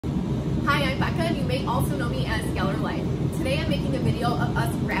may also know me as Yellerlife. Today I'm making a video of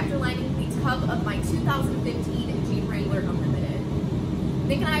us Raptor-Lining the tub of my 2015 Jeepwrangler Unlimited.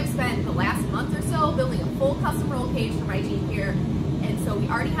 Nick and I have spent the last month or so building a full custom roll cage for my Jeep here, and so we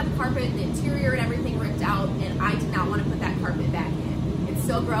already had the carpet and the interior and everything ripped out, and I did not want to put that carpet back in. It's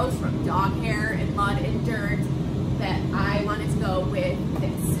so gross from dog hair and mud and dirt that I wanted to go with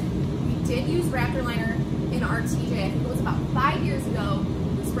this. We did use Raptor-Liner in our TJ, I think it was about 5 years ago.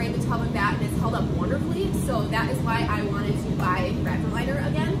 We sprayed the tub of that and it's held up wonderfully, so that is why I wanted to buy Raptor-Liner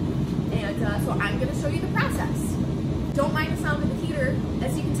again. And so I'm going to show you the process. Don't mind the sound of the heater.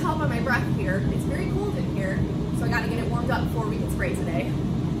 As you can tell by my breath here, it's very cold in here, so I got to get it warmed up before we can spray today.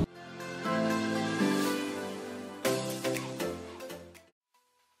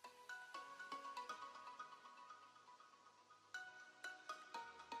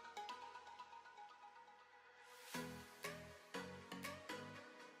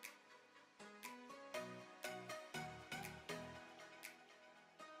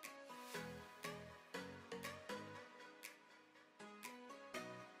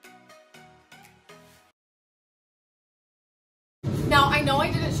 Now, I know I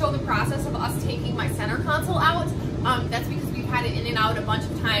didn't show the process of us taking my center console out. That's because we've had it in and out a bunch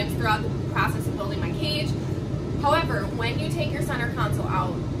of times throughout the process of building my cage. However, when you take your center console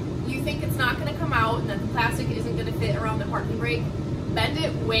out, you think it's not going to come out and that the plastic isn't going to fit around the parking brake. Bend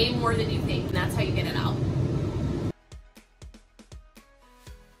it way more than you think, and that's how you get it out.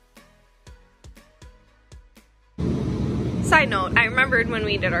 Side note, I remembered when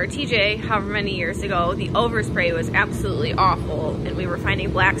we did our TJ however many years ago, the overspray was absolutely awful and we were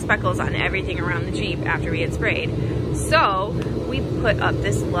finding black speckles on everything around the Jeep after we had sprayed. So we put up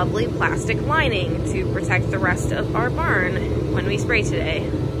this lovely plastic lining to protect the rest of our barn when we spray today.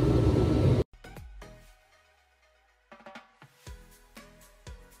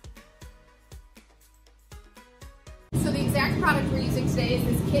 So the exact product we're using today is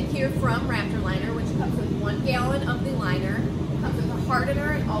this kit here from Raptor-Liner, which comes with 1 gallon of the liner. It comes with a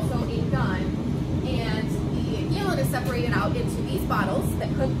hardener and also a gun. And the gallon is separated out into these bottles that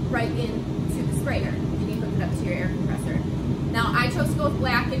hook right into the sprayer. And you hook it up to your air compressor. Now I chose to go with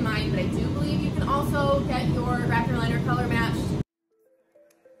black in mine, but I do believe you can also get your Raptor-Liner color matched.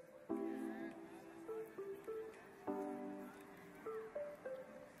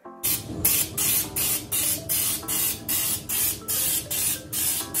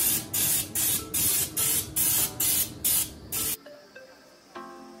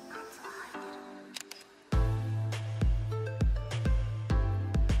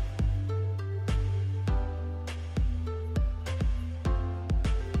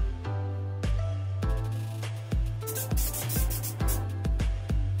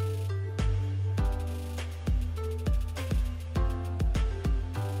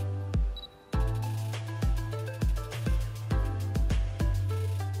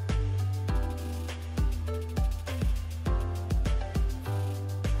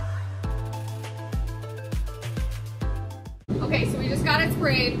 Okay, so we just got it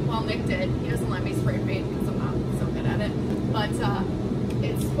sprayed. Well, Nick did. He doesn't let me spray paint because I'm not so good at it. But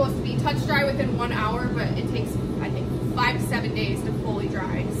it's supposed to be touch dry within 1 hour, but it takes, I think, 5 to 7 days to fully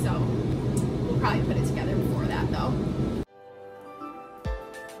dry. So we'll probably put it together before that, though.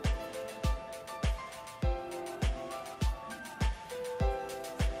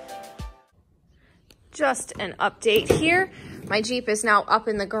 Just an update here. My Jeep is now up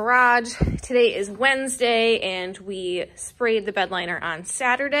in the garage. Today is Wednesday and we sprayed the bed liner on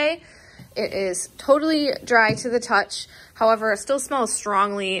Saturday. It is totally dry to the touch. However, it still smells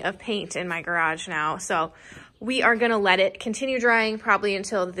strongly of paint in my garage now. So we are gonna let it continue drying probably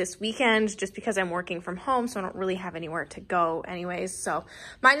until this weekend, just because I'm working from home, so I don't really have anywhere to go anyways. So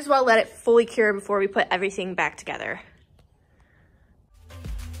might as well let it fully cure before we put everything back together.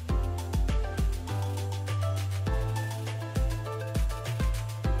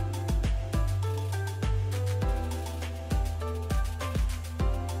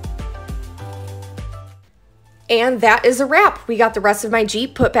 And that is a wrap. We got the rest of my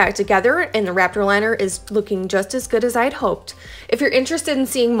Jeep put back together and the Raptor-Liner is looking just as good as I'd hoped. If you're interested in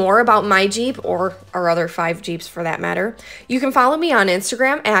seeing more about my Jeep, or our other 5 Jeeps for that matter, you can follow me on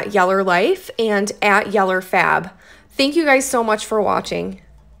Instagram at yellerlife and at yellerfab. Thank you guys so much for watching.